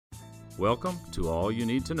Welcome to All You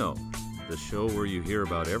Need to Know, the show where you hear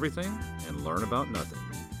about everything and learn about nothing.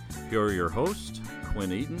 Here are your hosts,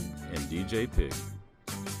 Quinn Eaton and DJ Pig.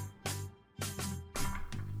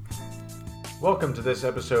 Welcome to this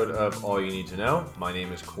episode of All You Need to Know. My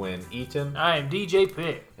name is Quinn Eaton. I am DJ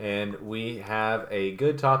Pig. And we have a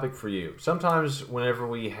good topic for you. Sometimes whenever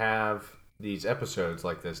we have these episodes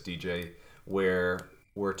like this, DJ, where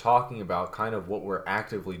we're talking about kind of what we're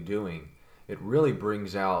actively doing, it really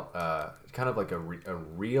brings out kind of like a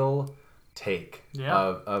real take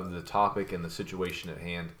of the topic and the situation at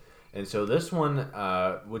hand. And so this one,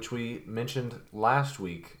 which we mentioned last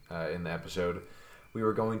week in the episode, we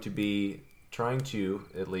were going to be trying to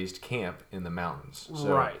at least camp in the mountains.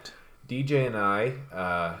 So right. DJ and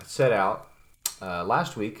I set out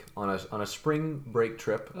last week on a spring break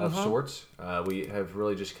trip of sorts. We have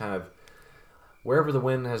really just kind of wherever the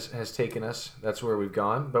wind has taken us, that's where we've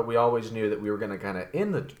gone. But we always knew that we were going to kind of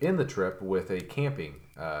end the trip with a camping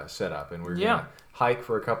setup, and we were going to hike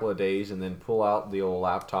for a couple of days and then pull out the old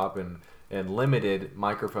laptop and limited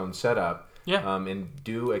microphone setup. And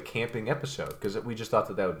do a camping episode because we just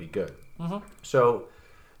thought that would be good. So,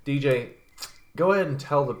 DJ, go ahead and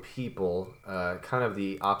tell the people kind of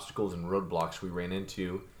the obstacles and roadblocks we ran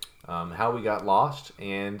into, how we got lost,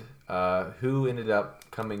 and who ended up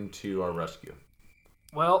coming to our rescue.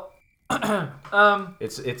 Well,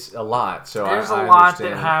 it's a lot. So there's I a lot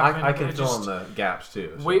understand. that happened. I can fill in the gaps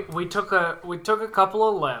too. So. We took a couple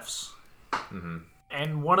of lefts,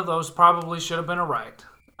 and one of those probably should have been a right.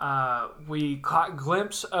 We caught a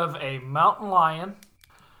glimpse of a mountain lion,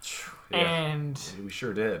 and we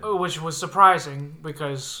sure did, which was surprising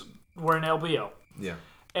because we're in LBL. Yeah,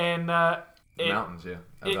 and mountains, of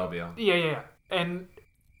LBL. Yeah, and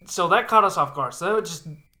so that caught us off guard. So it just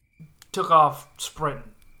took off sprinting,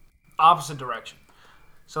 opposite direction.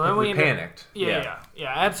 So then we panicked. Yeah,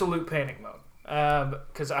 absolute panic mode.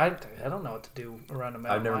 Because I don't know what to do around a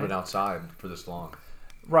mountain. I've never been outside for this long.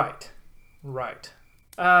 Right.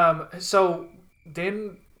 So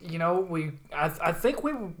then, I think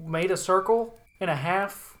we made a circle and a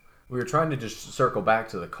half. We were trying to just circle back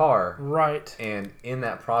to the car. Right. And in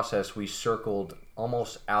that process, we circled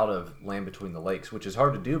almost out of Land Between the Lakes, which is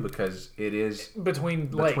hard to do because it is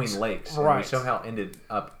between lakes. Right. And we somehow ended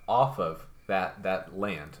up off of that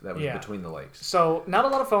land that was between the lakes. So not a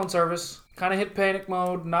lot of phone service. Kind of hit panic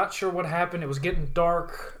mode. Not sure what happened. It was getting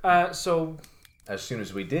dark. So as soon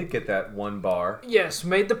as we did get that one bar. Yes,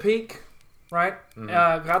 made the peak, right?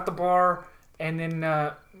 Got the bar, and then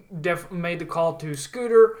made the call to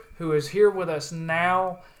Scooter, who is here with us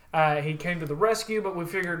now. He came to the rescue, but we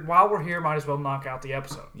figured while we're here, might as well knock out the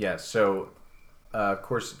episode. Yes, so, of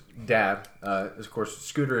course, Dad. Of course,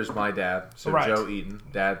 Scooter is my dad, so right. Joe Eaton.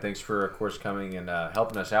 Dad, thanks for, of course, coming and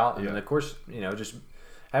helping us out. And then, of course, just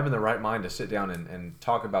having the right mind to sit down and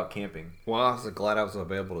talk about camping. Well, I was glad I was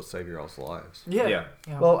available to save your all's lives. Yeah.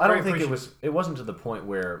 Well, I don't think it wasn't to the point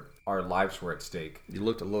where our lives were at stake. You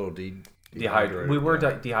looked a little dehydrated. We were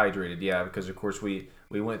dehydrated, because of course we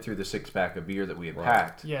went through the 6-pack of beer that we had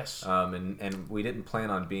packed. Yes. And we didn't plan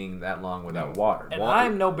on being that long without water. And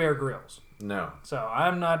I'm no Bear Grylls. No. So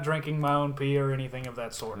I'm not drinking my own pee or anything of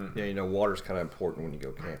that sort. Yeah, water's kind of important when you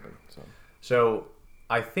go camping. So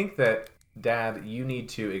I think that, Dad, you need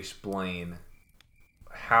to explain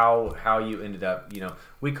how you ended up,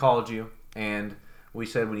 we called you and we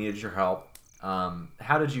said we needed your help.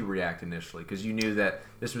 How did you react initially? Because you knew that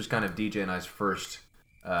this was kind of DJ and I's first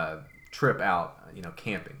trip out,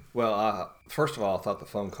 camping. Well, first of all, I thought the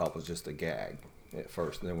phone call was just a gag at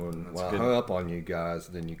first. And then when I hung up on you guys,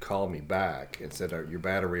 then you called me back and said your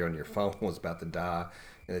battery on your phone was about to die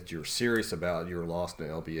and that you were serious about you were lost in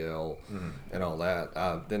LBL and all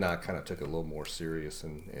that. Then I kind of took it a little more serious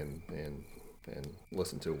and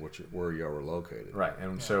listened to where y'all were located. Right,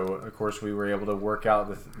 and so, of course, we were able to work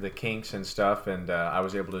out the kinks and stuff, and I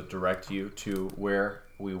was able to direct you to where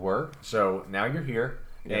we were. So now you're here,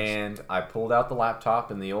 and I pulled out the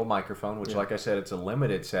laptop and the old microphone, which, like I said, it's a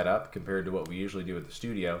limited setup compared to what we usually do at the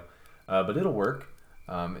studio, but it'll work.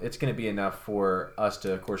 It's going to be enough for us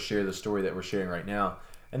to, of course, share the story that we're sharing right now.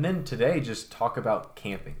 And then today, just talk about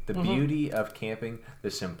camping, the beauty of camping, the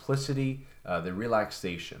simplicity, the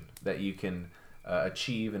relaxation that you can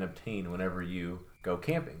achieve and obtain whenever you go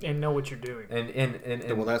camping and know what you're doing.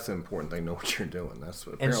 And well, that's the important thing. Know what you're doing. That's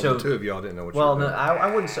what. And so the two of y'all didn't know what you were doing. Well, no,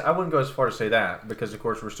 I wouldn't go as far to say that because, of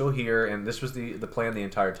course, we're still here, and this was the plan the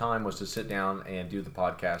entire time was to sit down and do the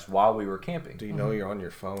podcast while we were camping. Do you know you're on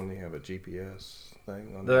your phone? You have a GPS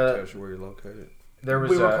thing on there that tells you where you're located. There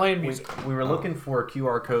was we were playing music. We were looking for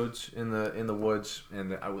QR codes in the woods,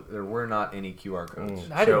 and there were not any QR codes.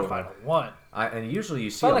 I didn't find one. And usually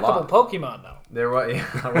you see Found a a couple Pokemon though. There was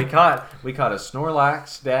we caught a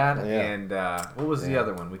Snorlax, Dad, Yeah. and what was the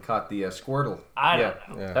other one? We caught the Squirtle. I don't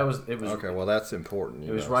know. Yeah. It was Okay, well that's important.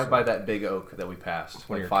 It was right by that big oak that we passed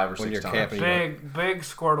like 5 or 6 times. Camping, Big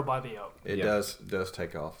Squirtle by the oak. it does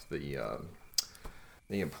take off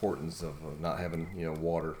the importance of not having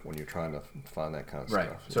water when you're trying to find that kind of Right.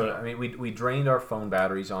 stuff. So I mean, we drained our phone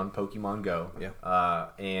batteries on Pokemon Go. Yeah.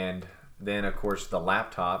 And then of course the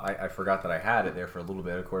laptop. I forgot that I had it there for a little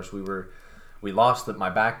bit. Of course we lost my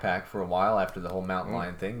backpack for a while after the whole mountain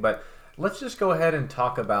lion thing. But let's just go ahead and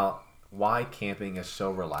talk about why camping is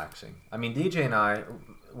so relaxing. I mean, DJ and I,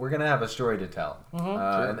 we're gonna have a story to tell,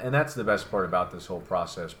 and that's the best part about this whole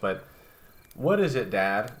process. But what is it,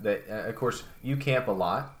 Dad, that, of course, you camp a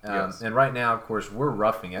lot, Yes. and right now, of course, we're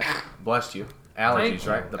roughing it. Bless you. Allergies,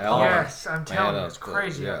 right? The Allergies. pollen. Yes, I'm telling you, it's Man,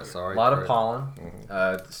 crazy. Yeah, out here. sorry. A lot of Fred. pollen.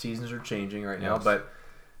 The seasons are changing right now, Yes. but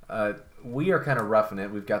we are kind of roughing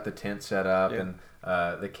it. We've got the tent set up Yeah.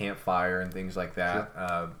 and the campfire and things like that.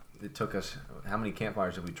 It took us, how many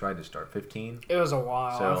campfires have we tried to start? 15? It was a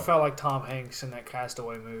while. So- I felt like Tom Hanks in that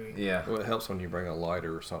Castaway movie. Yeah. Well, it helps when you bring a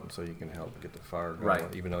lighter or something so you can help get the fire going,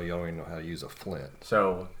 Right. even though you don't even know how to use a flint.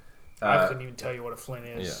 So, I couldn't even tell you what a flint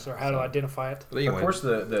is yeah, or how to identify it. But anyway, of course,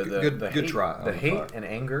 the good hate, try on the the hate fire. and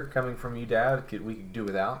anger coming from you, Dad, we could do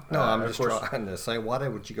without. No, I'm of just course, trying to say, why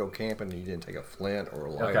would you go camping and you didn't take a flint or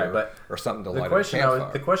a lighter Okay, but or something to The light question, a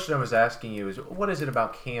campfire? the question I was asking you is, what is it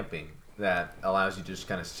about camping that allows you to just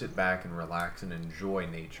kind of sit back and relax and enjoy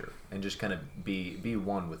nature and just kind of be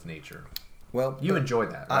one with nature? Well, You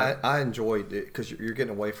enjoyed that, right? I enjoyed it because you're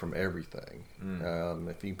getting away from everything. Mm.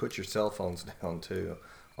 If you put your cell phones down too,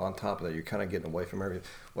 on top of that, you're kind of getting away from everything.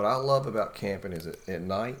 What I love about camping is at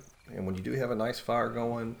night, and when you do have a nice fire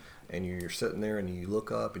going, and you're sitting there and you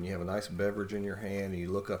look up and you have a nice beverage in your hand, and you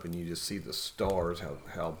look up and you just see the stars,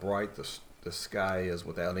 how bright the sky is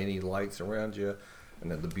without any lights around you, and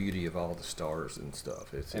then the beauty of all the stars and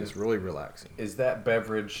stuff. It's really relaxing. Is that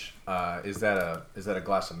beverage? Is that a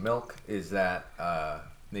glass of milk? Is that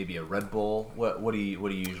maybe a Red Bull? What do you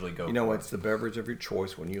usually go? You know, for? it's the beverage of your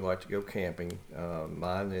choice when you like to go camping.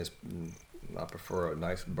 Mine is, I prefer a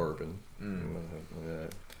nice bourbon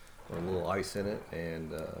with a little ice in it,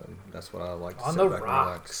 and that's what I like to On sit the back and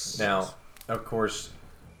rocks. relax. Now, of course,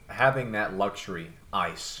 having that luxury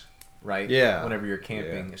ice, right? Yeah. Whenever you're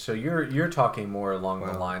camping, so you're talking more along the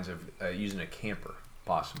Well- lines of using a camper,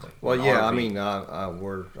 possibly. Well, an yeah, I RV. mean,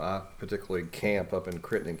 I particularly camp up in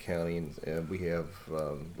Crittenden County, and we have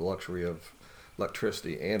the luxury of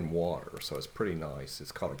electricity and water, so it's pretty nice.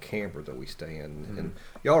 It's called a camper that we stay in, and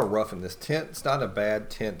y'all are roughing this tent. It's not a bad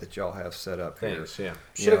tent that y'all have set up here. Thanks. Yeah.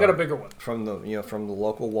 Should have got a bigger one. From the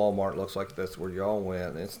local Walmart, looks like that's where y'all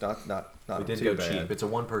went. It's not We did too go bad. cheap. It's a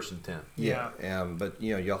one-person tent. Yeah, but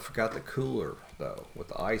y'all forgot the cooler though with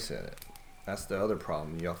the ice in it. That's the other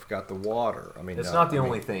problem. Y'all forgot the water. I mean, It's no, not the I mean,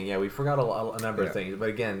 only thing. Yeah, we forgot a number Yeah. of things. But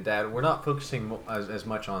again, Dad, we're not focusing as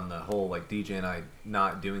much on the whole like DJ and I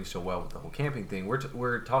not doing so well with the whole camping thing.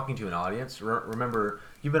 We're talking to an audience. Remember,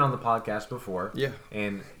 you've been on the podcast before. Yeah.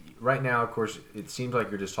 And right now, of course, it seems like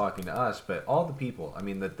you're just talking to us, but all the people. I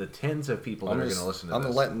mean, the tens of people that are going to listen to I'm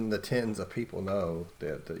this. letting the tens of people know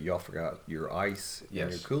that y'all forgot your ice and your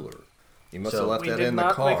Yes. cooler. You must So- have left We that did in the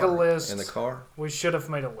not car. make a list. In the car. We should have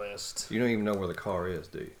made a list. You don't even know where the car is,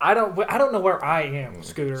 do you? I don't know where I am,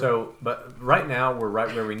 Scooter. So, but right now we're right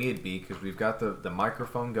where we need to be because we've got the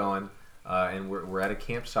microphone going, and we're at a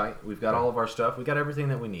campsite. We've got all of our stuff. We got everything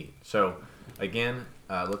that we need. So, again,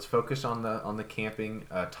 let's focus on the camping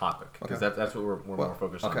topic because Okay. that's what we're more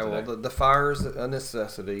focused on Okay, today. well, the fire is a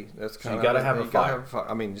necessity. That's So kind you gotta have a fire.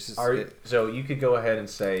 I mean, this is So you could go ahead and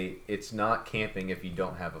say it's not camping if you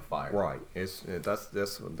don't have a fire. right.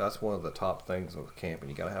 That's one of the top things of camping.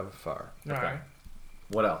 You got to have a fire. All right.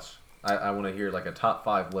 What else? I want to hear like a top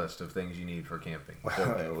 5 list of things you need for camping.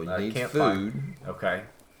 So, Well, you need campfire. food. Okay.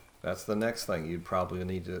 That's the next thing. You'd probably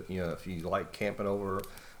need to, if you like camping over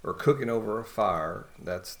or cooking over a fire,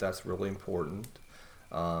 that's really important.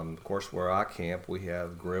 Of course, where I camp, we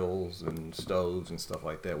have grills and stoves and stuff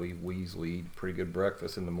like that. We usually eat pretty good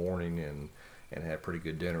breakfast in the morning and have pretty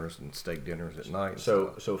good dinners and steak dinners at night. and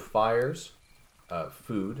So stuff. fires,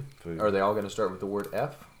 food. Food. Are they all going to start with the word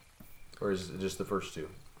F, or is it just the first two?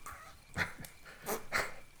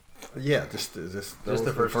 Yeah, just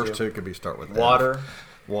the first two. two could be start with Water.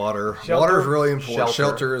 Water. Shelter. Water is really important. Shelter.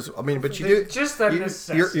 Shelter is. I mean, but you do Just that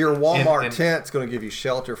necessity. your Walmart And- tent's going to give you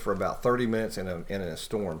shelter for about 30 minutes in a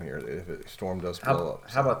storm here if a storm does blow up.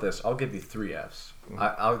 How about this? I'll give you 3 Fs.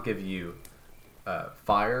 I'll give you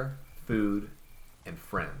fire, food, and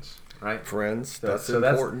friends. Right. Friends. That's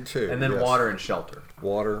important too. And then yes. water and shelter.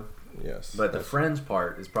 Water. Yes. But the friends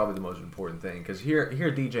part is probably the most important thing because here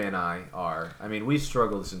DJ and I are. I mean, we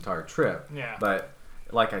struggled this entire trip. Yeah. But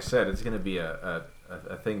like I said, it's going to be a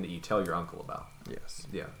thing that you tell your uncle about. Yes.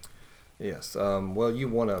 Yeah. Yes. Well, you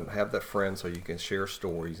want to have that friend so you can share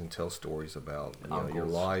stories and tell stories about your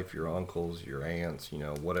life, your uncles, your aunts,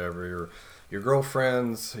 whatever your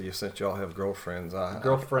girlfriends. Since y'all have girlfriends,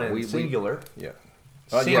 Girlfriend singular. Yeah.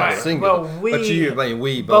 Singular. Singular. Well,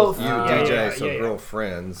 we both you DJ, yeah, so yeah.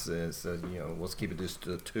 girlfriends is let's keep it just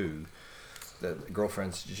to two. The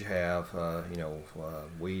girlfriends that you have,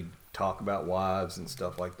 we talk about wives and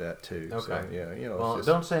stuff like that too. Okay. So, Well,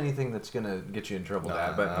 don't say anything that's going to get you in trouble,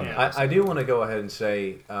 Dad. But I'm I do want to go ahead and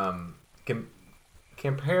say,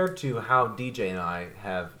 compared to how DJ and I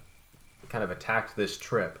have kind of attacked this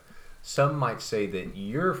trip, some might say that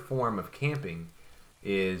your form of camping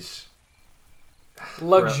is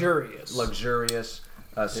luxurious.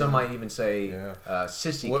 Some might even say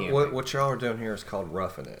sissy camping. What y'all are doing here is called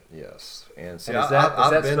roughing it. Yes, and see, And is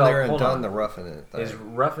I've that been spelled- there and hold done on. the roughing it thing. Is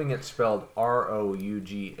roughing it spelled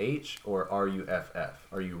ROUGH or RUFF?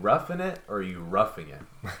 Are you roughing it or are you roughing it?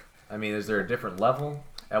 I mean, is there a different level?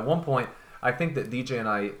 At one point, I think that DJ and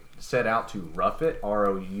I set out to rough it,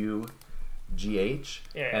 ROUGH,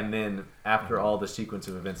 and then after all the sequence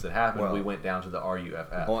of events that happened, we went down to the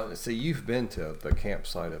RUFF. Well, see, you've been to the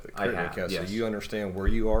campsite of it, I have, County, yes. so you understand where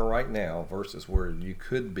you are right now versus where you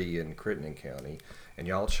could be in Crittenden County, and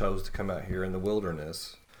y'all chose to come out here in the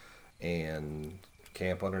wilderness and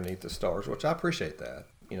camp underneath the stars, which I appreciate that.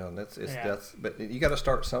 But you got to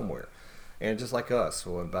start somewhere. And just like us,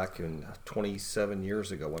 back in 27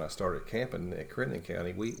 years ago when I started camping at Crittenden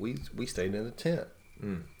County, we stayed in a tent.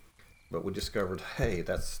 But we discovered, hey,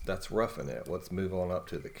 that's roughing it. Let's move on up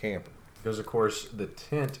to the camper. Because, of course, the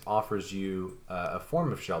tent offers you a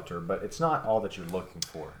form of shelter, but it's not all that you're looking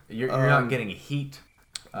for. You're not getting heat.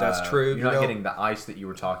 That's true. You're not getting the ice that you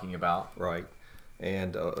were talking about. Right.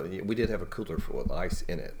 And we did have a cooler full of ice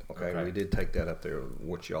in it. Okay. We did take that up there,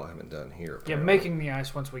 which y'all haven't done here. Yeah, making the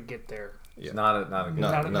ice once we get there. It's not a good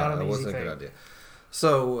not an it easy wasn't thing. a good idea.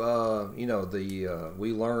 So,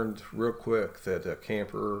 we learned real quick that a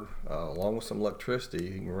camper, along with some electricity,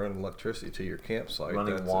 you can run electricity to your campsite.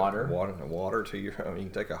 Running water. Water to your, you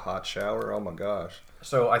can take a hot shower. Oh my gosh.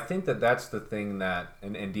 So I think that's the thing that,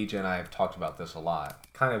 and DJ and I have talked about this a lot,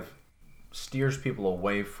 kind of steers people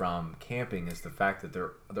away from camping is the fact that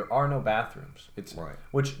there are no bathrooms. It's right.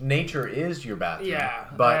 Which nature is your bathroom. Yeah,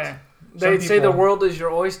 but they say the world is your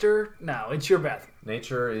oyster. No, it's your bathroom.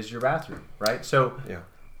 Nature is your bathroom, right? So yeah.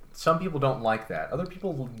 Some people don't like that. Other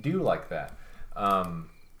people do like that.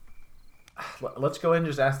 Let's go ahead and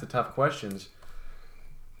just ask the tough questions.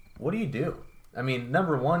 What do you do? I mean,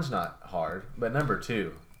 number one's not hard, but number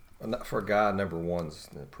two. For a guy, number one's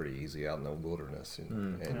pretty easy out in the wilderness.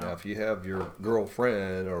 And now if you have your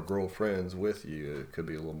girlfriend or girlfriends with you, it could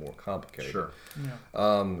be a little more complicated. Sure.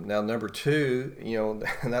 Yeah. Now, number two,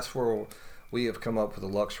 and that's where we have come up with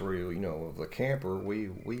the luxury, of the camper.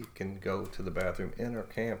 We can go to the bathroom in our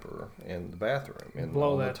camper in the bathroom and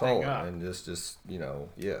blow on that the thing toilet up. and just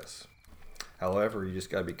yes. However, you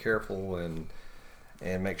just got to be careful and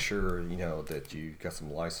make sure that you got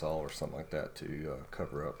some Lysol or something like that to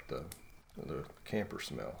cover up the camper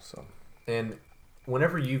smell. So, and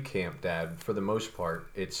whenever you camp, Dad, for the most part,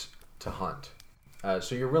 it's to hunt.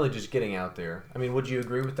 So you're really just getting out there. I mean, would you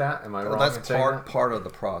agree with that? Am I wrong? That's in saying that? part of the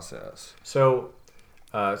process. So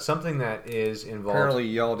something that is involved. Apparently,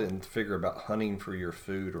 y'all didn't figure about hunting for your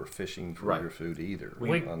food or fishing for your food either.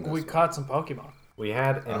 We caught some Pokemon. We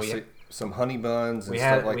had some honey buns and we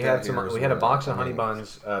stuff like that. We had a box of honey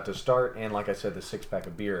buns to start, and like I said, the 6-pack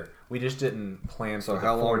of beer. We just didn't plan for the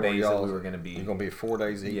 4 days that we were going to be. You're going to be 4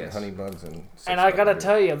 days eating Yes. honey buns and. And I gotta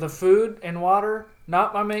tell you, the food and water,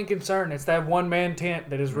 not my main concern. It's that one-man tent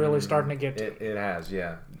that is really starting to get to. It has,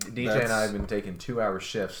 yeah. DJ and I have been taking 2-hour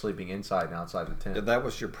shifts, sleeping inside and outside the tent. That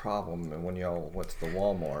was your problem, and when y'all went to the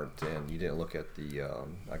Walmart and you didn't look at the,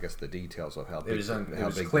 I guess the details of how big, It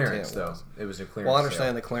was big clearance, the tent though. was. It was a clearance. Well, I understand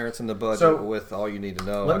sale. the clearance and the budget So, with all you need to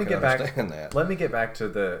know. Let I me can get back. understand that. Let me get back to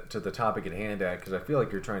the topic at hand, Dad, because I feel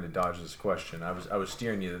like you're trying to dodge this question. I was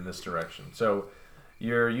steering you in this direction. So,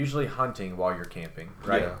 you're usually hunting while you're camping,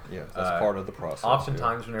 right? Yeah, that's part of the process.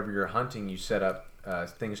 Oftentimes, whenever you're hunting, you set up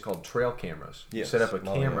things called trail cameras. You set up a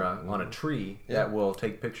camera on a tree that will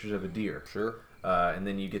take pictures of a deer. Sure. And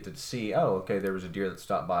then you get to see, okay, there was a deer that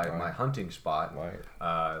stopped by my hunting spot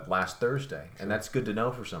last Thursday. And that's good to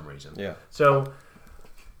know for some reason. Yeah. So,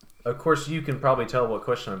 of course, you can probably tell what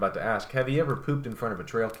question I'm about to ask. Have you ever pooped in front of a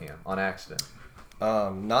trail cam on accident?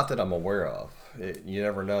 Not that I'm aware of. You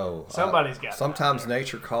never know. Somebody's got it out Sometimes there.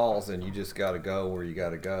 nature calls, and you just got to go where you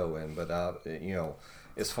got to go.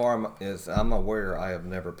 As far as I'm aware, I have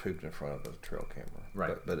never pooped in front of a trail camera.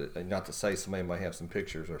 Right. But not to say somebody might have some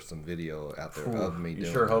pictures or some video out there of me doing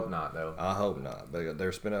You sure it. hope not, though. I hope not. But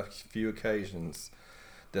there's been a few occasions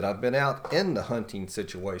that I've been out in the hunting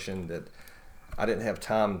situation that I didn't have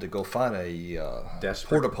time to go find a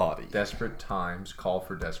porta potty. Desperate times call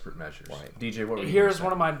for desperate measures. Right. DJ, what were you Here's gonna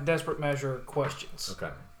one of my desperate measure questions. say?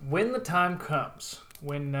 Okay. When the time comes,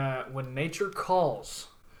 when nature calls,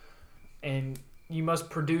 and you must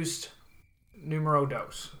produce numero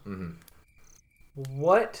dos,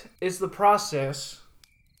 what is the process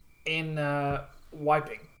in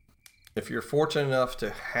wiping? If you're fortunate enough to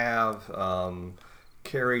have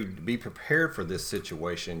be prepared for this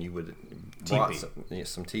situation, you would brought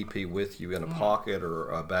some TP with you in a pocket or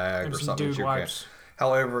a bag And or some something. dude that you wipes.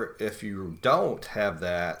 However, if you don't have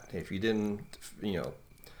that, if you didn't,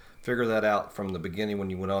 figure that out from the beginning when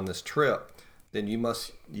you went on this trip, then you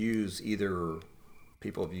must use either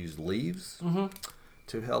people have used leaves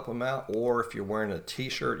to help them out, or if you're wearing a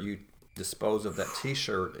T-shirt, you dispose of that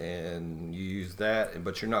T-shirt and you use that,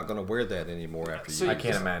 but you're not going to wear that anymore after So you. I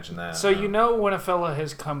can't imagine that. So you know when a fella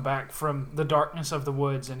has come back from the darkness of the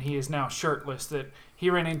woods and he is now shirtless, that he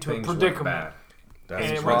ran into Things a went predicament. bad. and That's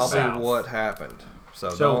it went probably south. what happened. So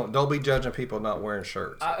So- don't be judging people not wearing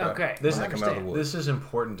shirts. Okay, This, I When they come out of the understand. woods. this is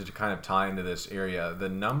important to kind of tie into this area. The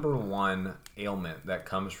number one ailment that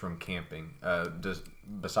comes from camping,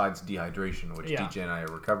 besides dehydration, which Yeah. DJ and I are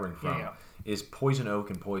recovering from, Yeah. is poison oak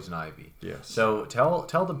and poison ivy. Yes. So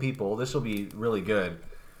tell the people, this will be really good.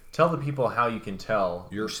 Tell the people how you can tell.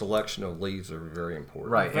 Your selection of leaves are very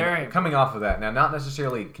important. Right. Very And coming off of that, now not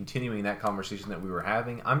necessarily continuing that conversation that we were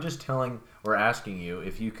having, I'm just telling or asking you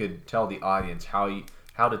if you could tell the audience how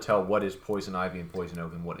to tell what is poison ivy and poison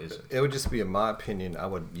oak and what isn't. It would just be, in my opinion, I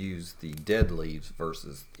would use the dead leaves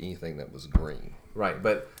versus anything that was green. Right.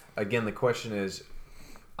 But again, the question is,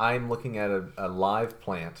 I'm looking at a live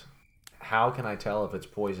plant. How can I tell if it's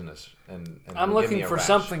poisonous? And I'm will give me looking a for rash?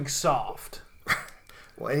 something soft.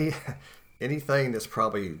 Well, anything that's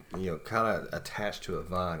probably kind of attached to a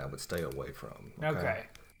vine, I would stay away from. Okay.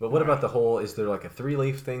 But what about the whole? Is there like a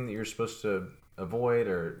 3-leaf thing that you're supposed to avoid,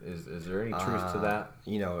 or is there any truth to that?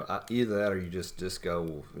 Either that or you just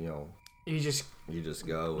go. You just You just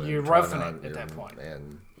go. And You're try roughing not- it at that point.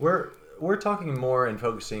 And We're talking more and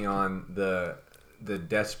focusing on the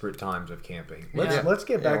desperate times of camping. Let's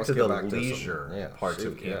get back let's to get the back to some- leisure parts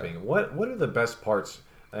of shoot, yeah. camping. What are the best parts?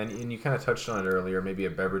 And you kind of touched on it earlier. Maybe a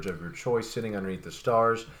beverage of your choice, sitting underneath the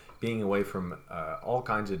stars, being away from all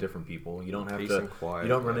kinds of different people. You don't have Peace to. and quiet, You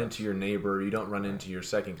don't run yeah. into your neighbor. You don't run into your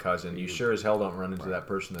second cousin. You sure as hell don't run into that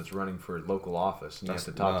person that's running for local office. And you have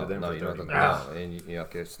to talk to them for 30 minutes.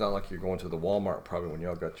 And it's not like you're going to the Walmart probably when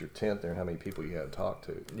y'all got your tent there and how many people you had to talk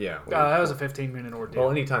to. Yeah. that was a 15-minute ordeal.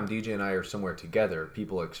 Well, anytime DJ and I are somewhere together,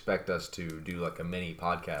 people expect us to do like a mini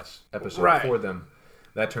podcast episode Right. for them.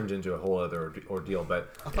 That turns into a whole other ordeal.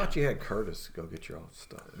 But I thought you had Curtis go get your own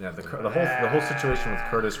stuff. yeah, the whole situation with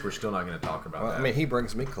Curtis, we're still not going to talk about Well, that. I mean, he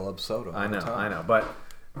brings me club soda. I all the know, time. I know. But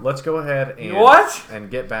let's go ahead and What?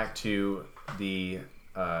 and get back to the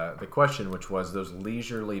question, which was those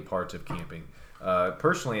leisurely parts of camping.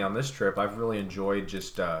 Personally, on this trip, I've really enjoyed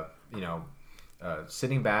just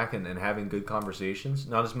sitting back and having good conversations.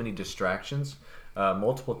 Not as many distractions.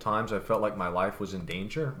 Multiple times, I felt like my life was in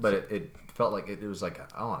danger, but it felt like it was like,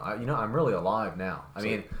 I'm really alive now. I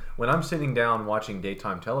mean, when I'm sitting down watching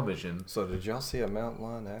daytime television. So did y'all see a mountain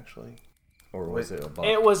lion actually? Or was it a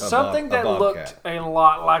bobcat? It was something that looked a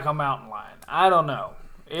lot like a mountain lion. I don't know.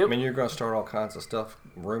 I mean, you're going to start all kinds of stuff,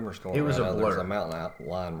 rumors going It was around. a There's blur. a mountain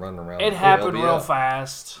lion running around. It the happened LBL. real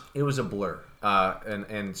fast. It was a blur,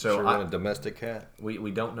 and so Sure, a domestic cat. we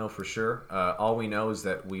don't know for sure. All we know is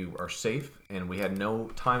that we are safe and we had no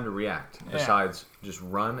time to react besides just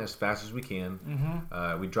run as fast as we can.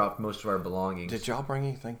 We dropped most of our belongings. Did y'all bring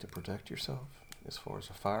anything to protect yourself, as far as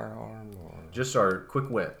a firearm or? Just our quick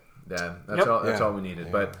wit, Dad. That's Yep. all. That's Yeah, all we needed.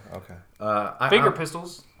 yeah, But okay, Finger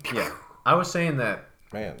pistols. Yeah, I was saying that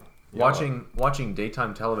man. watching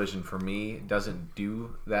daytime television for me doesn't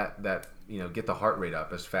do that get the heart rate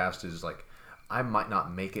up as fast as like I might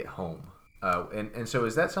not make it home. And so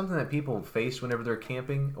is that something that people face whenever they're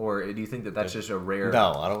camping, or do you think that that's just a rare?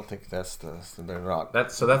 No, I don't think that's they're not.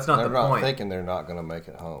 That's not they're the not point. thinking they're not going to make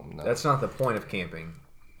it home. No. That's not the point of camping.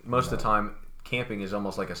 Most of the time, camping is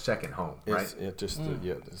almost like a second home, right?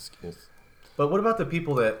 It's But what about the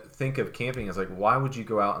people that think of camping as like, why would you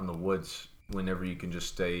go out in the woods whenever you can just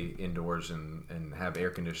stay indoors and have air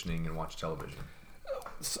conditioning and watch television?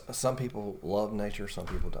 some people love nature, some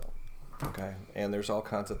people don't. Okay, and there's all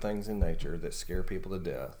kinds of things in nature that scare people to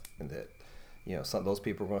death, and that some those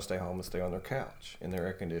people are going to stay home and stay on their couch in their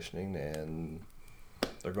air conditioning, and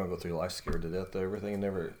they're going to go through life scared to death of everything and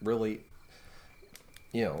never really,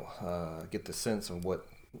 get the sense of what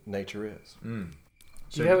nature is. Mm.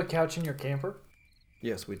 Do you have a couch in your camper?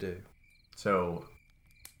 Yes, we do. So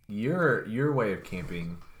your way of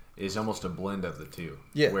camping is almost a blend of the two.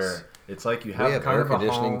 Yes. Where it's like you have, We have kind air of a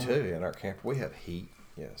conditioning home. too in our camper. We have heat.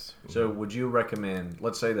 Yes. So would you recommend,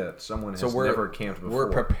 let's say that someone has never camped before.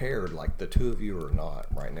 We're prepared, like the two of you are not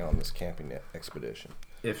right now on this camping expedition.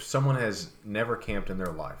 If someone has never camped in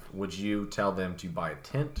their life, would you tell them to buy a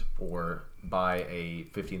tent or buy a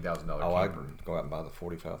 $15,000 Oh, I camper? go out and buy the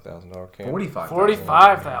 $45,000 camper.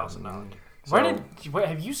 $45,000. So-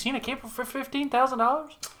 Have you seen a camper for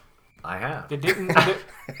 $15,000? I have. It didn't.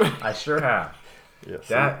 I sure have.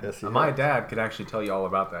 Yes, My dad could actually tell you all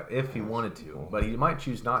about that if he wanted to, but he might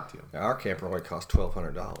choose not to. Now, our camper only cost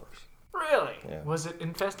 $1,200. Really? Yeah. Was it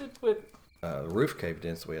infested with? The roof caved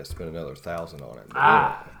in, so we had to spend another $1,000 on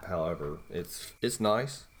it. However, it's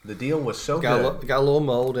nice. The deal was so Got good. a little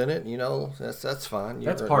mold in it, that's fine.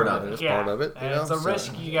 That's part of it. That's Yeah. part of it. It's a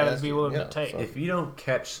risk you gotta be willing to take. If you don't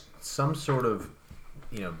catch some sort of,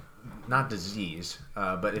 not disease,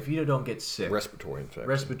 but if you don't get sick, Respiratory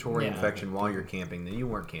infection. infection while you're camping, then you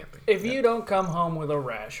weren't camping. If you don't come home with a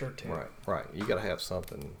rash or two, Right. You got to have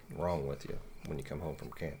something wrong with you when you come home from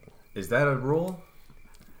camping. Is that a rule?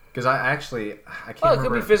 Because I can't well, it remember.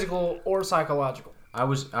 could be physical or psychological. I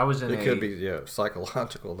was in It could be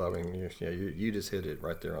psychological. I mean, you just hit it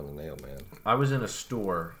right there on the nail, man. I was in a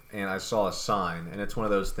store and I saw a sign, and it's one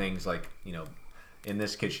of those things like, in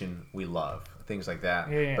this kitchen we love, things like that.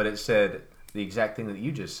 Yeah. But it said the exact thing that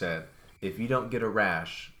you just said. If you don't get a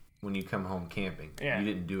rash when you come home camping, you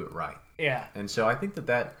didn't do it right. Yeah. And so I think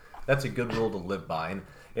that's a good rule to live by.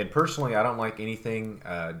 And personally, I don't like anything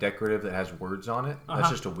decorative that has words on it. That's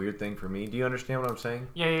just a weird thing for me. Do you understand what I'm saying?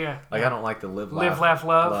 Yeah. Like, I don't like the live, laugh,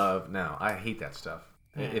 love. No, I hate that stuff.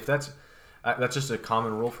 Yeah. If that's just a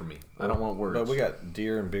common rule for me. I don't want words. But we got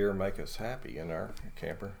deer and beer make us happy in our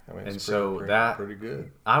camper. I mean, it's pretty good.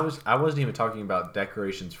 I wasn't even talking about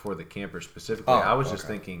decorations for the camper specifically. I was just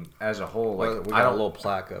thinking as a whole. Like, We got a little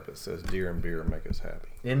plaque up that says "Deer and beer make us happy."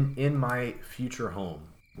 In my future home,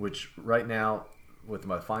 which right now with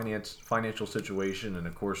my financial situation, and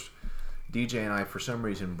of course, DJ and I for some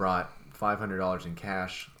reason brought $500 in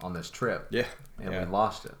cash on this trip. Yeah. And we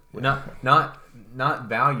lost it. Not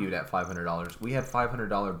valued at $500. We had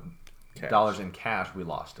 $500 in cash. We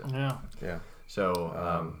lost it. Yeah. Yeah.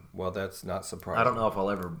 So well, that's not surprising. I don't know if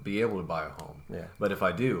I'll ever be able to buy a home. Yeah. But if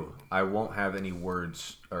I do, I won't have any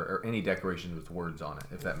words or any decorations with words on it,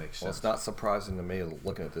 if that makes sense. Well, it's not surprising to me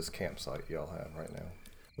looking at this campsite y'all have right now.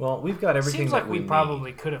 Well, we've got everything Seems that like we we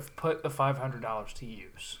probably could have put the $500 to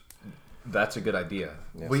use. That's a good idea.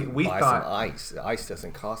 Yeah, we buy thought some ice. The ice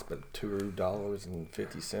doesn't cost but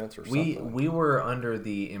 $2.50 or something. we were under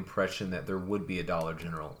the impression that there would be a Dollar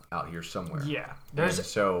General out here somewhere. Yeah. And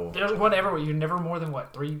so There's one everywhere. You're never more than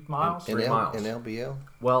 3 miles? in 3 miles. in LBL.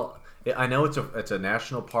 Well, I know it's a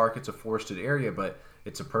national park. It's a forested area, but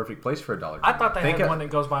it's a perfect place for a Dollar I General. thought they had one that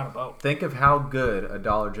goes by on a boat. Think of how good a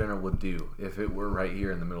Dollar General would do if it were right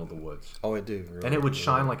here in the middle of the woods. Oh, I do. Really, And it would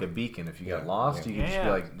shine like a beacon. If you got lost, you could just be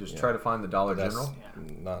like, try to find the Dollar That's General.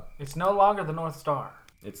 not. It's no longer the North Star.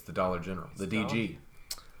 It's the Dollar General, the DG.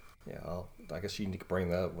 Yeah, I guess you need to bring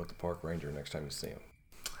that up with the park ranger next time you see him.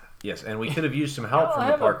 Yes, and we could have used some help from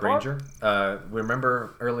the park ranger.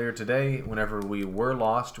 Remember earlier today, whenever we were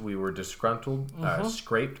lost, we were disgruntled,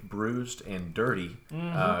 scraped, bruised, and dirty.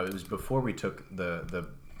 It was before we took the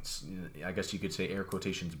I guess you could say air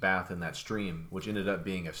quotations bath in that stream, which ended up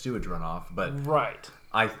being a sewage runoff. But right,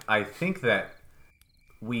 I think that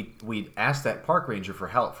we asked that park ranger for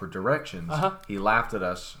help, for directions. He laughed at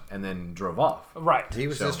us and then drove off. Right. He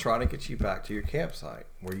was just trying to get you back to your campsite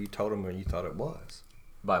where you told him when you thought it was.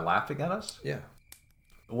 By laughing at us? Yeah.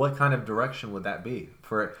 What kind of direction would that be?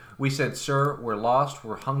 We said, "Sir, we're lost.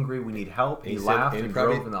 We're hungry. We need help." He laughed and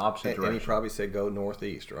drove in the opposite direction. And he probably said, "Go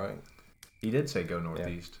northeast," right? He did say, "Go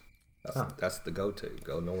northeast." That's the go-to.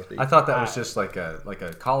 Go northeast. I thought that was just like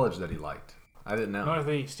a college that he liked. I didn't know.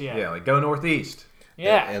 Northeast, yeah. Yeah, like go northeast.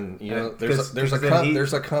 Yeah. And And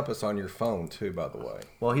there's a compass on your phone too, by the way.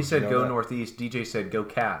 Well, he said, You know "Go that? northeast." DJ said, "Go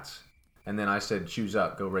Cats," and then I said, "Choose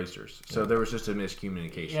up. Go Racers." So there was just a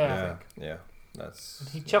miscommunication. Yeah. I think. Yeah. That's.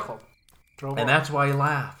 He chuckled. Drove And off. that's why he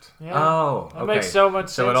laughed. Yeah. Oh, That okay. makes so much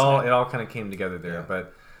So sense it all now. kind of came together there. Yeah.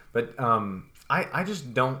 But I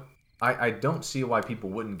just don't I don't see why people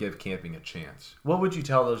wouldn't give camping a chance. What would you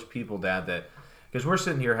tell those people, Dad, that Because we're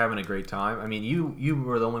sitting here having a great time. I mean, you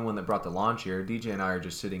were the only one that brought the lawn chair. DJ and I are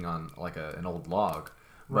just sitting on like an old log.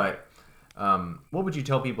 Right. But what would you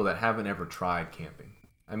tell people that haven't ever tried camping?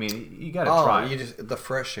 I mean, you got to try. The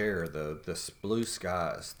fresh air, the blue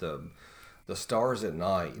skies, the stars at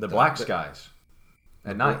night, the black skies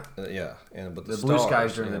at night. And but the blue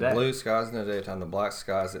skies during the day. Blue skies in the daytime, the black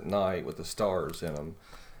skies at night with the stars in them.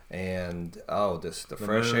 And the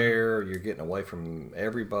fresh air, you're getting away from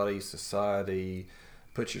everybody, society.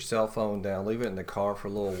 Put your cell phone down, leave it in the car for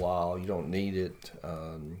a little while. You don't need it.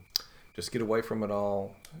 Just get away from it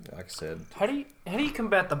all. Like I said, how do you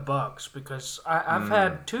combat the bugs? Because I've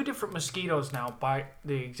had 2 different mosquitoes now bite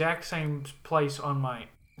the exact same place on my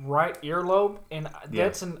right earlobe, and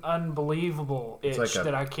that's an unbelievable itch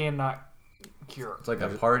that I cannot cure. It's like a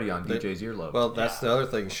party on DJ's earlobe. Well, that's the other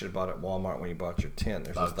thing you should have bought at Walmart when you bought your tent.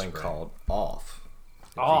 There's Bug this thing spray. called Off.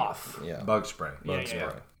 Yeah. Bug spray. Bug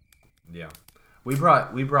spray. Yeah. We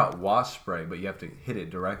brought wasp spray, but you have to hit it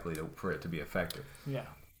directly for it to be effective. Yeah.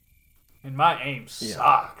 And my aim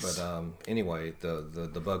sucks. But anyway,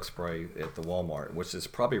 the bug spray at the Walmart, which is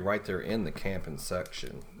probably right there in the camping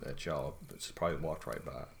section that y'all just probably walked right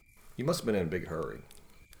by. You must have been in a big hurry.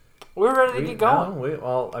 We're ready to get going.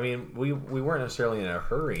 We weren't necessarily in a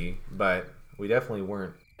hurry, but we definitely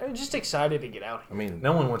weren't. I'm just excited to get out here. I mean,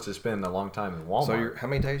 no one wants to spend a long time in Walmart. So how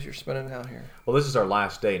many days you're spending out here? Well, this is our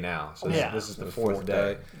last day now. So Yeah. this is the fourth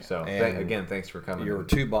day. So again, thanks for coming. Your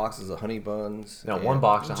 2 boxes of honey buns. No, 1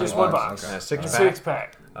 box of honey Just 1 buns. box. And a Six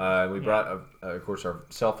pack. We brought, of course, our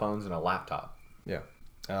cell phones and a laptop. Yeah.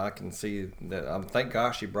 I can see that. Thank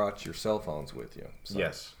gosh you brought your cell phones with you. So,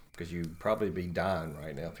 Yes. Because you'd probably be dying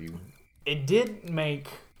right now if you... It did make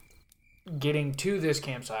getting to this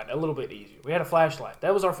campsite a little bit easier. We had a flashlight.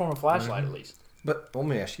 That was our form of flashlight, at least. But let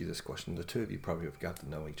me ask you this question. The 2 of you probably have got to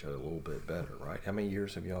know each other a little bit better, right? How many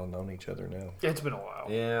years have y'all known each other now? It's been a while.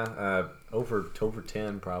 Yeah, over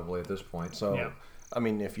 10 probably at this point. So, Yeah. I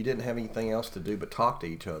mean, if you didn't have anything else to do but talk to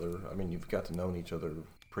each other, I mean, you've got to know each other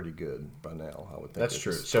pretty good by now, I would think. That's If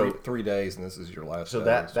true. it's So 3 days and this is your last So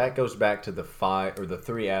day, that goes back to the 5 or the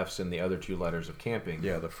 3 F's in the other 2 letters of camping.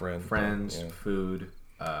 Yeah, the friends, food,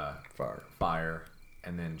 fire,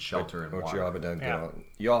 and then shelter and which water. y'all haven't done good on.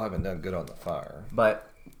 Y'all haven't done good on the fire. But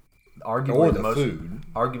arguably Or the the most food.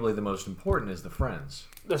 arguably the most important is the friends.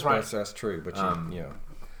 That's right. That's true. But you know,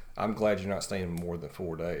 I'm glad you're not staying more than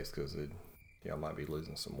 4 days because y'all might be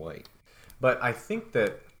losing some weight. But I think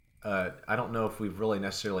that I don't know if we've really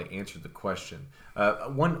necessarily answered the question.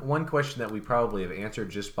 One question that we probably have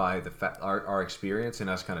answered just by our experience and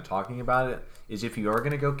us kind of talking about it is if you are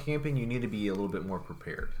going to go camping, you need to be a little bit more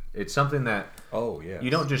prepared. It's something that you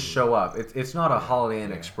don't just show up. It's not a Holiday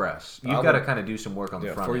Inn Express. You've got to kind of do some work on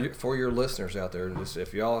the front end. For your listeners out there,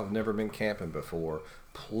 if y'all have never been camping before,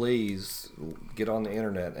 please get on the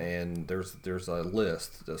internet and there's a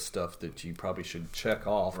list of stuff that you probably should check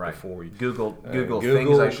off before you Google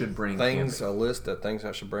things I should bring camping. A list of things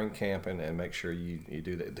I should bring camping and make sure you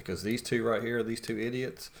do that, because these 2 right here, these 2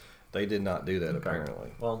 idiots, they did not do that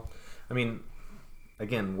apparently. Well, I mean,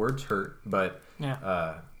 again, words hurt, but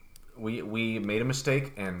we made a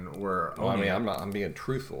mistake and we're owning it. I'm being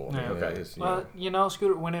truthful. Yeah. Okay. Well,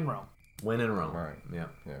 Scooter, when in Rome. When in Rome. Right. Yeah.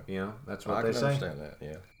 Yeah. You know, that's what I they can say. understand that.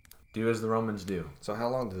 Yeah. Do as the Romans do. So how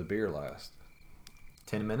long did the beer last?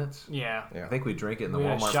 10 minutes? Yeah. I think we drink it in the We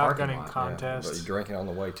had a Walmart parking shotgunning lot. contest. But you drinking on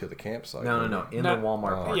the way to the campsite? No. In the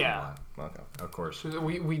Walmart parking Yeah. lot. Okay. Of course. So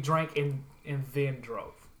we drank and then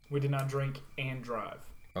drove. We did not drink and drive.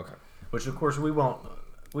 Okay. Which, of course, we won't.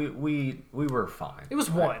 We were fine. It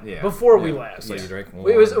was 1 Yeah. before we left. So you drank one.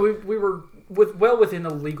 We were well within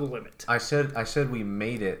the legal limit. I said we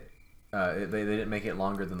made it. They didn't make it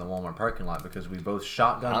longer than the Walmart parking lot because we both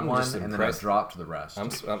shotgunned one and then I dropped the rest.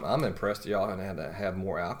 I'm impressed y'all haven't had to have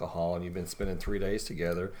more alcohol and you've been spending 3 days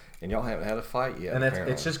together and y'all haven't had a fight yet. And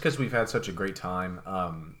it's just because we've had such a great time.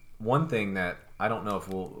 One thing that I don't know if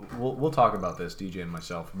we'll talk about this, DJ and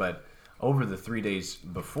myself, but over the 3 days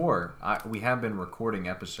before, we have been recording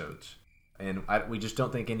episodes, and we just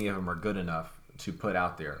don't think any of them are good enough to put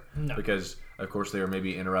out there because, of course, they were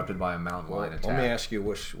maybe interrupted by a mountain lion attack. Let me ask you,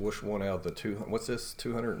 which one out of the 200? What's this?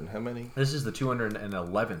 200 and how many? This is the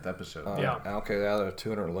 211th episode. Okay, out of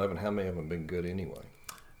 211, how many of them have been good anyway?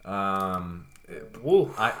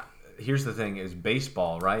 Here's the thing: is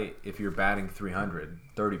baseball, right? If you're batting 300,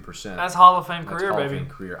 30%. That's Hall of Fame career, Hall of baby. Fame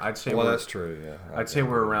career. I'd say. Well, that's true. Yeah. I'd say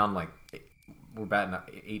we're around we're batting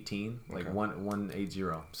 18, like 180.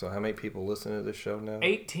 So how many people listen to this show now?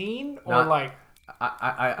 18 or Not- like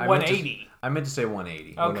I 180. I meant to say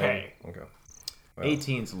 180. Okay. Okay.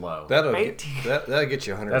 18's low. That'll 18. get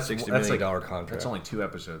you $160 million contract. That's only 2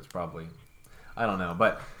 episodes, probably. I don't know,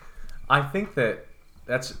 but I think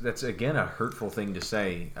that's again a hurtful thing to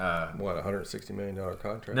say. What, $160 million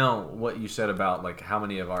contract? No, what you said about like how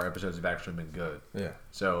many of our episodes have actually been good. Yeah.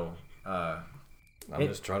 So I'm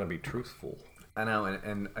just trying to be truthful. I know,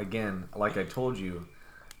 and again, like I told you,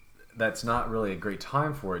 that's not really a great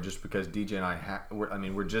time for it, just because DJ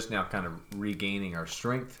and we're just now kind of regaining our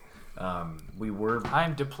strength. I'm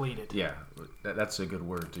depleted. Yeah, that's a good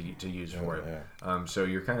word to use for it. Yeah. So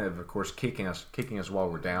you're kind of course, kicking us while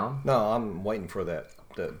we're down. No, I'm waiting for the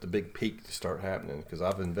big peak to start happening because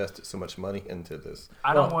I've invested so much money into this.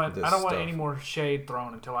 I don't want stuff. any more shade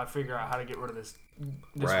thrown until I figure out how to get rid of this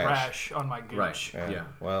rash on my gooch. Right. Yeah.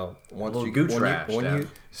 Well, once little you gooch when rash, you, when Dad. you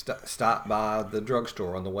stop by the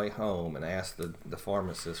drugstore on the way home and ask the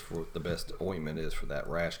pharmacist for what the best ointment is for that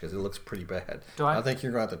rash because it looks pretty bad. I think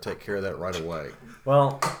you're going to have to take care of that right away.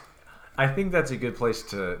 Well, I think that's a good place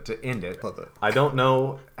to end it. I don't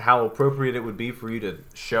know how appropriate it would be for you to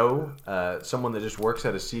show someone that just works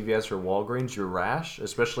at a CVS or Walgreens your rash,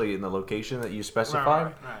 especially in the location that you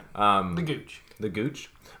specified. Right. The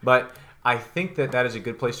gooch. But I think that is a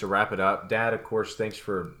good place to wrap it up. Dad, of course, thanks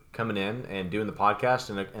for coming in and doing the podcast,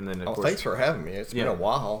 and then of course, thanks for having me. It's been a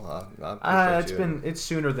while. I appreciate it's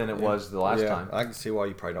sooner than it was the last time. I can see why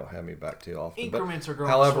you probably don't have me back too often. Increments are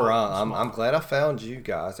growing. However, slow, I'm glad I found you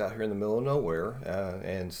guys out here in the middle of nowhere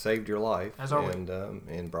and saved your life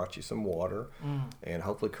and brought you some water. And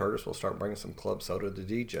hopefully Curtis will start bringing some club soda to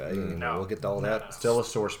DJ and we'll get all that. Still a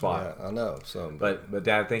sore spot. Yeah, I know. So, but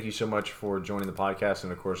Dad, thank you so much for joining the podcast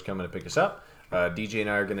and of course coming to pick us up. DJ and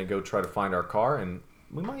I are going to go try to find our car, and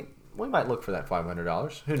we might look for that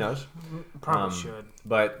 $500. Who knows? Probably should.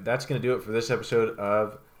 But that's going to do it for this episode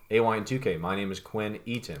of AYN2K. My name is Quinn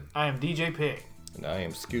Eaton. I am DJ Pig. And I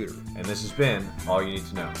am Scooter. And this has been All You Need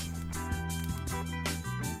to Know.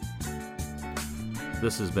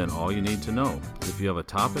 This has been All You Need to Know. If you have a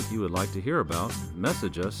topic you would like to hear about,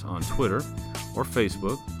 message us on Twitter or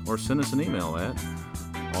Facebook or send us an email at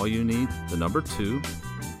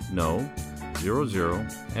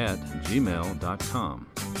allyouneedthe2know00@gmail.com.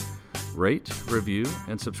 Rate, review,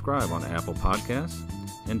 and subscribe on Apple Podcasts,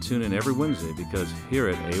 and tune in every Wednesday because here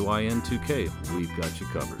at AYN2K, we've got you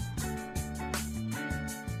covered.